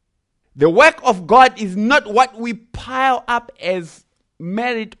 The work of God is not what we pile up as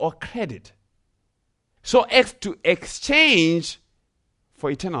merit or credit, so as to exchange for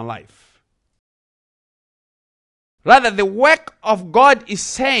eternal life. Rather, the work of God is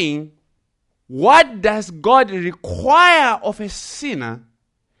saying, what does God require of a sinner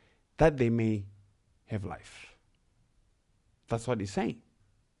that they may have life? That's what he's saying.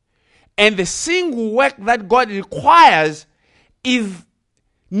 And the single work that God requires is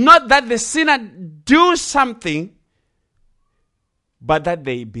not that the sinner do something, but that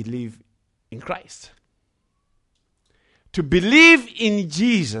they believe in Christ. To believe in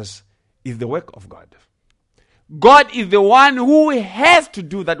Jesus is the work of God. God is the one who has to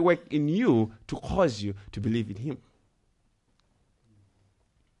do that work in you to cause you to believe in him.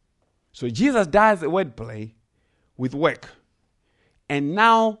 So Jesus does a wordplay with work and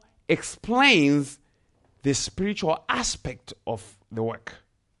now explains the spiritual aspect of the work.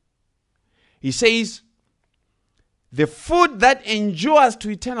 He says, the food that endures to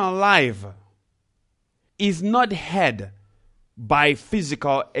eternal life is not had by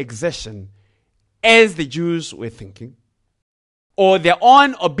physical exertion, as the Jews were thinking, or their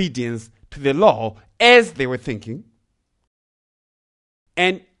own obedience to the law, as they were thinking.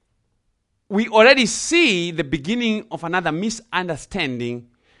 And we already see the beginning of another misunderstanding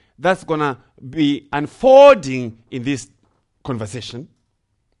that's going to be unfolding in this conversation.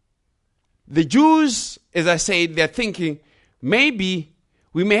 The Jews, as I said, they're thinking, maybe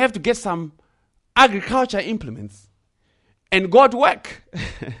we may have to get some agriculture implements and go to work.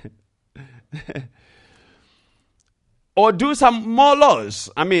 Or do some more laws.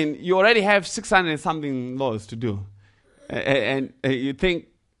 I mean, you already have 600 something laws to do. And you think,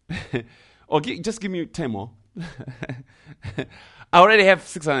 or just give me 10 more. I already have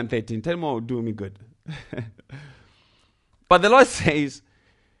 613. 10 more will do me good. But the Lord says,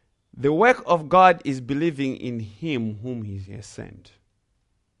 the work of God is believing in him whom he has sent.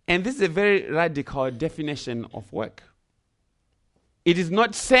 And this is a very radical definition of work. It is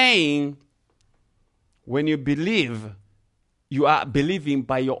not saying when you believe, you are believing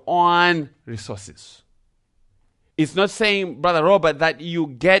by your own resources. It's not saying, Brother Robert, that you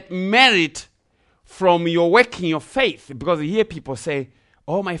get merit from your working your faith, because you hear people say,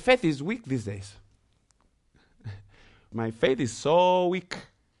 oh, my faith is weak these days. My faith is so weak.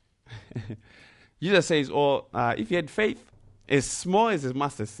 Jesus says, if you had faith as small as a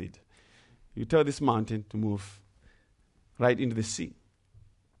mustard seed, you tell this mountain to move right into the sea.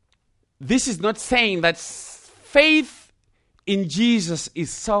 This is not saying that faith in Jesus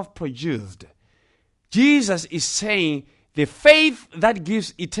is self-produced. Jesus is saying the faith that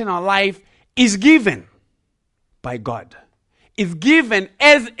gives eternal life is given by God. It's given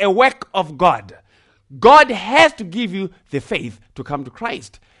as a work of God. God has to give you the faith to come to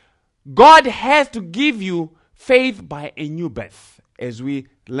Christ. God has to give you faith by a new birth, as we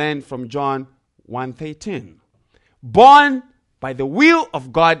learn from John 1:13. Born by the will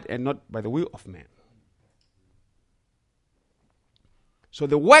of God and not by the will of man. So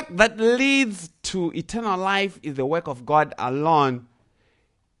the work that leads to eternal life is the work of God alone.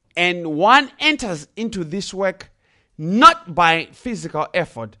 And one enters into this work not by physical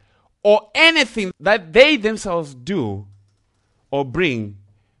effort or anything that they themselves do or bring,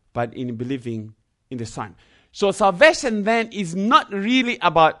 but in believing in the Son. So salvation then is not really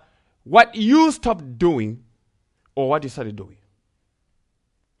about what you stopped doing or what you started doing.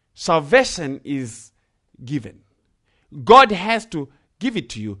 Salvation is given. God has to give it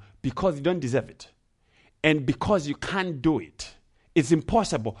to you because you don't deserve it. And because you can't do it. It's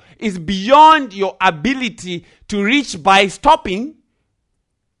impossible. It's beyond your ability to reach by stopping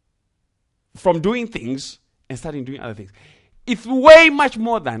from doing things and starting doing other things. It's way much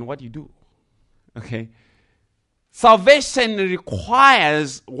more than what you do. Okay? Salvation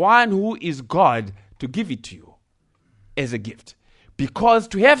requires one who is God to give it to you as a gift. Because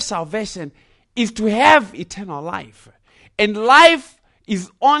to have salvation is to have eternal life. And life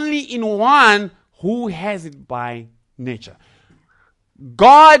is only in one who has it by nature.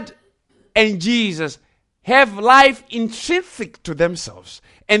 God and Jesus have life intrinsic to themselves.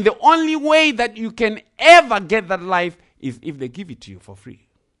 And the only way that you can ever get that life is if they give it to you for free.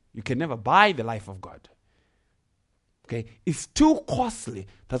 You can never buy the life of God. Okay? It's too costly.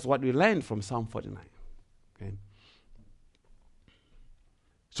 That's what we learned from Psalm 49. Okay?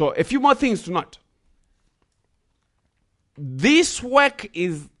 So a few more things to note. This work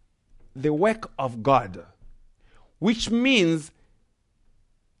is the work of God, which means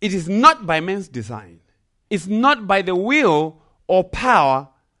it is not by man's design. It's not by the will or power,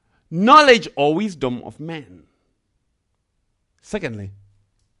 knowledge or wisdom of man. Secondly,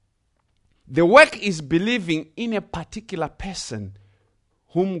 the work is believing in a particular person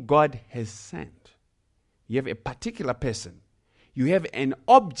whom God has sent. You have a particular person. You have an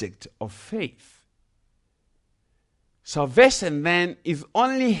object of faith. Salvation then is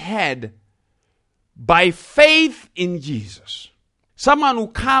only had by faith in Jesus. Someone will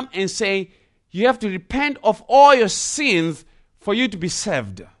come and say, you have to repent of all your sins for you to be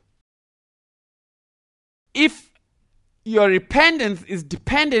saved. If your repentance is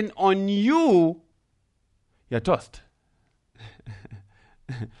dependent on you, you're toast.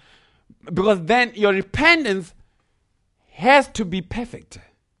 Because then your repentance has to be perfect.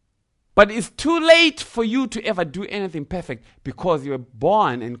 But it's too late for you to ever do anything perfect because you were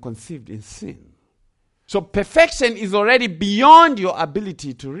born and conceived in sin. So perfection is already beyond your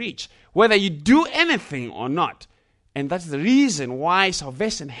ability to reach, whether you do anything or not. And that's the reason why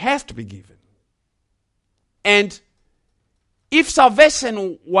salvation has to be given. And if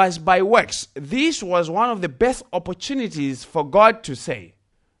salvation was by works, this was one of the best opportunities for God to say,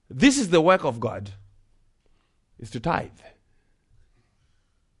 this is the work of God, is to tithe.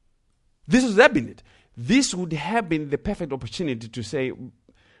 This would have been it. This would have been the perfect opportunity to say,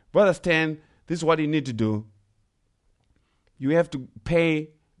 Brother Stan, this is what you need to do. You have to pay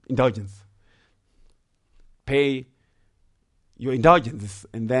indulgence. Pay your indulgences,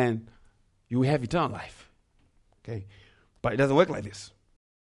 and then you have eternal life. Okay? But it doesn't work like this.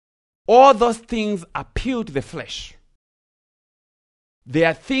 All those things appeal to the flesh. They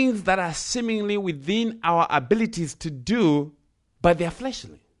are things that are seemingly within our abilities to do, but they are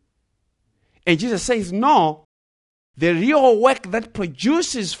fleshly. And Jesus says, no, the real work that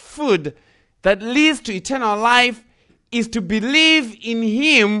produces food that leads to eternal life is to believe in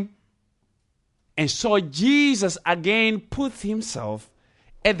Him. And so Jesus again puts Himself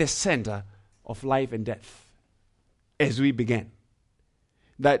at the center of life and death. As we began.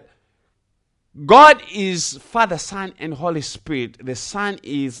 That God is Father, Son, and Holy Spirit. The Son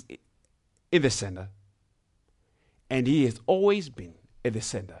is in the center. And He has always been at the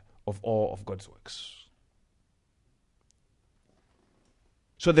center of all of God's works.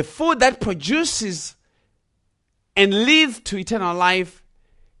 So the food that produces and leads to eternal life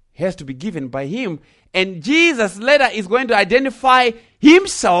has to be given by him. And Jesus later is going to identify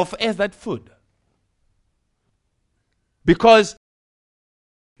himself as that food. Because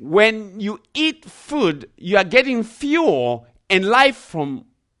when you eat food, you are getting fuel and life from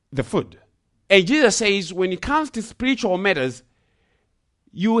the food. And Jesus says, when it comes to spiritual matters,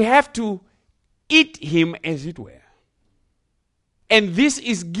 you have to eat him as it were. And this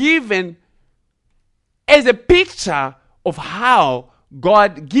is given as a picture of how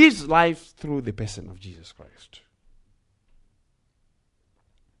God gives life through the person of Jesus Christ.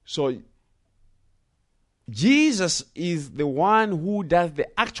 So, Jesus is the one who does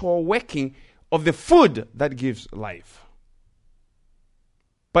the actual working of the food that gives life.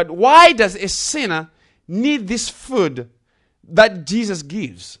 But why does a sinner need this food that Jesus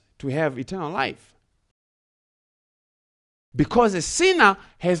gives to have eternal life? Because a sinner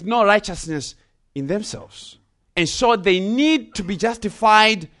has no righteousness in themselves. And so they need to be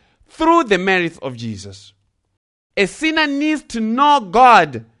justified through the merits of Jesus. A sinner needs to know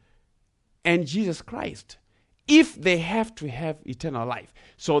God and Jesus Christ if they have to have eternal life.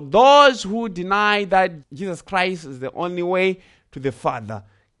 So those who deny that Jesus Christ is the only way to the Father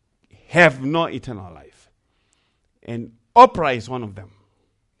have no eternal life. And Oprah is one of them.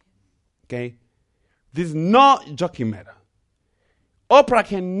 Okay? This is no joking matter. Oprah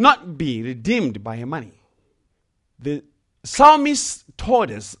cannot be redeemed by her money. The psalmist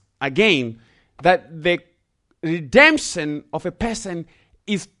told us again that the redemption of a person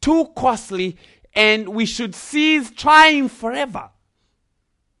is too costly and we should cease trying forever.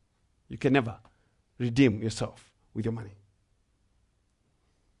 You can never redeem yourself with your money.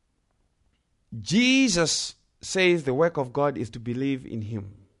 Jesus says the work of God is to believe in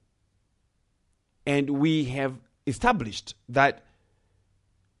him. And we have established that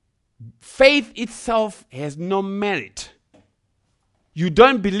faith itself has no merit. You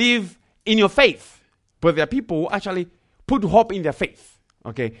don't believe in your faith, but there are people who actually put hope in their faith.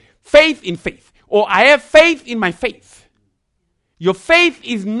 Okay? Faith in faith. Or I have faith in my faith. Your faith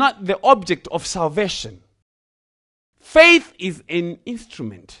is not the object of salvation. Faith is an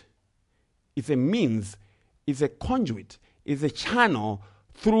instrument. It's a means. It's a conduit. It's a channel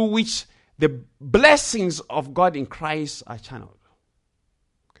through which the blessings of God in Christ are channeled.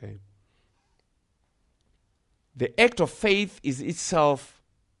 Okay? The act of faith is itself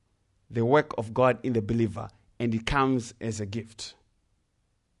the work of God in the believer, and it comes as a gift.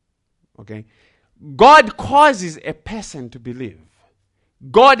 Okay? God causes a person to believe.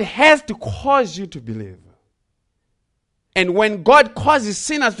 God has to cause you to believe. And when God causes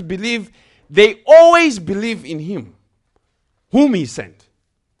sinners to believe, they always believe in him, whom he sent.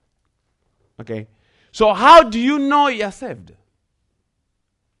 Okay? So how do you know you are saved?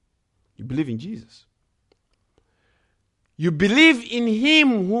 You believe in Jesus. You believe in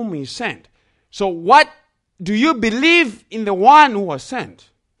him whom he sent. So what do you believe in the one who was sent?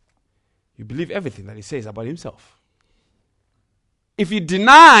 You believe everything that he says about himself. If you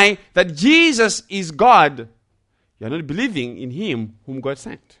deny that Jesus is God, you are not believing in him whom God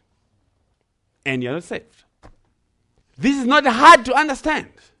sent. And you are not saved. This is not hard to understand.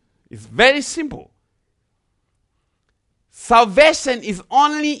 It's very simple. Salvation is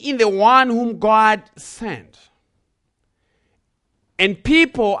only in the one whom God sent. And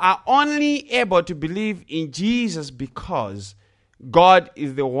people are only able to believe in Jesus because God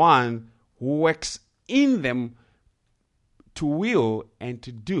is the one who works in them to will and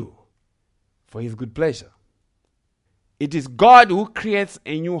to do for his good pleasure. It is God who creates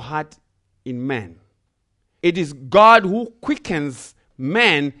a new heart in man. It is God who quickens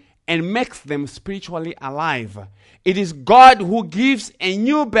man and makes them spiritually alive. It is God who gives a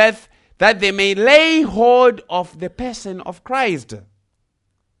new birth that they may lay hold of the person of Christ.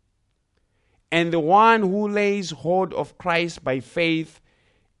 And the one who lays hold of Christ by faith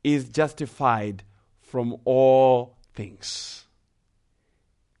is justified from all things.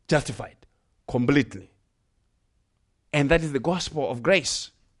 Justified completely. And that is the gospel of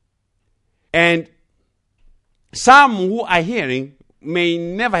grace. And some who are hearing may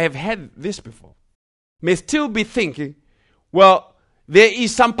never have heard this before. May still be thinking, well, there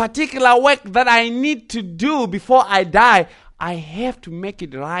is some particular work that I need to do before I die. I have to make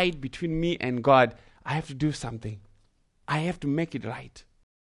it right between me and God. I have to do something. I have to make it right.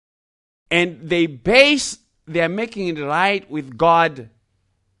 And they base their making it right with God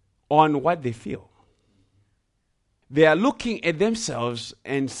on what they feel. They are looking at themselves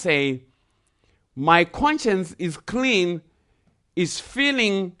and say, my conscience is clean, is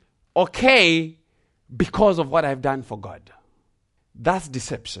feeling okay because of what I've done for God. That's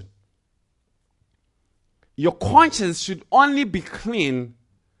deception. Your conscience should only be clean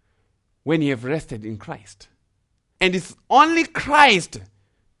when you have rested in Christ. And it's only Christ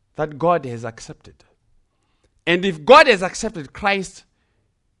that God has accepted. And if God has accepted Christ,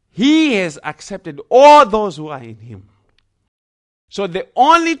 He has accepted all those who are in Him. So the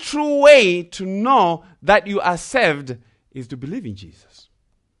only true way to know that you are saved is to believe in Jesus.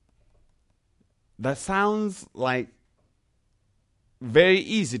 That sounds like very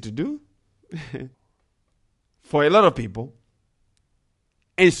easy to do for a lot of people.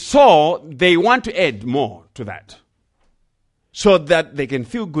 And so they want to add more to that so that they can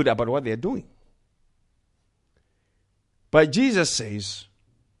feel good about what they're doing. But Jesus says,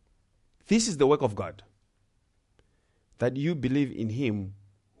 this is the work of God, that you believe in Him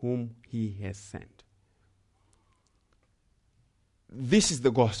whom He has sent. This is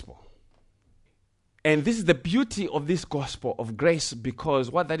the gospel. And this is the beauty of this gospel of grace,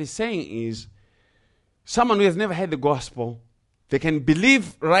 because what that is saying is someone who has never heard the gospel, they can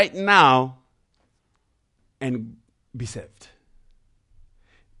believe right now and be saved.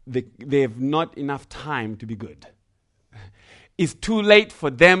 They have not enough time to be good. It's too late for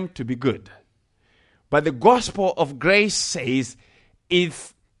them to be good. But the gospel of grace says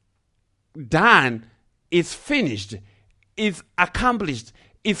it's done, it's finished, it's accomplished,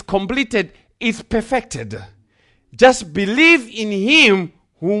 it's completed, it's perfected. Just believe in Him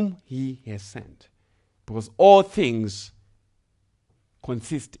whom He has sent. Because all things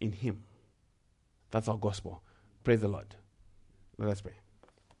consist in Him. That's our gospel. Praise the Lord. Let us pray.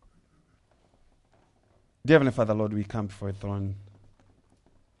 Dear Heavenly Father, Lord, we come before Your throne.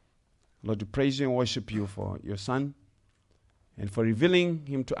 Lord, to praise You and worship You for Your Son and for revealing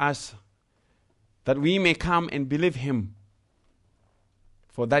Him to us that we may come and believe Him.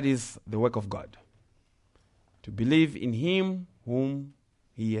 For that is the work of God, to believe in Him whom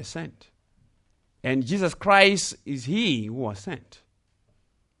He has sent. And Jesus Christ is He who was sent.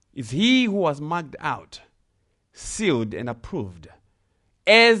 Is He who was marked out, sealed and approved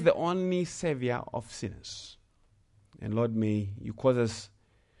as the only Savior of sinners. And Lord, may You cause us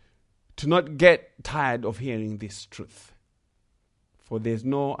to not get tired of hearing this truth. For there is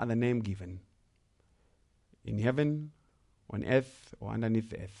no other name given in heaven, on earth, or underneath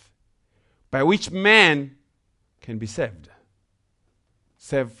the earth, by which man can be saved,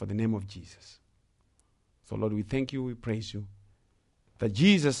 save for the name of Jesus. So Lord, we thank You, we praise You, that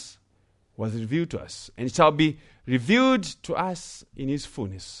Jesus was revealed to us, and shall be revealed to us in His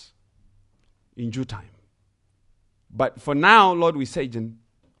fullness, in due time. But for now, Lord, we say,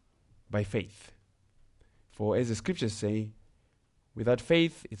 by faith. For as the scriptures say, without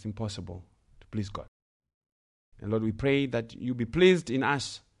faith it's impossible to please God. And Lord, we pray that You be pleased in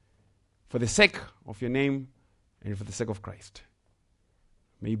us for the sake of Your name and for the sake of Christ.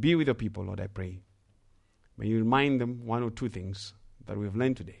 May You be with Your people, Lord, I pray. May You remind them one or two things that we have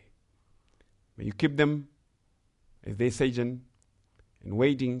learned today. May You keep them as they sojourn and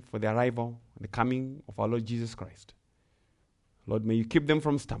waiting for the arrival and the coming of our Lord Jesus Christ. Lord, may You keep them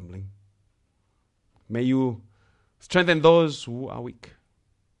from stumbling. May You strengthen those who are weak.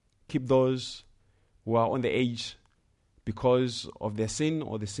 Keep those who are on the edge because of their sin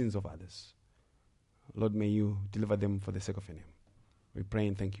or the sins of others. Lord, may You deliver them for the sake of Your name. We pray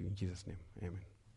and thank You in Jesus' name. Amen.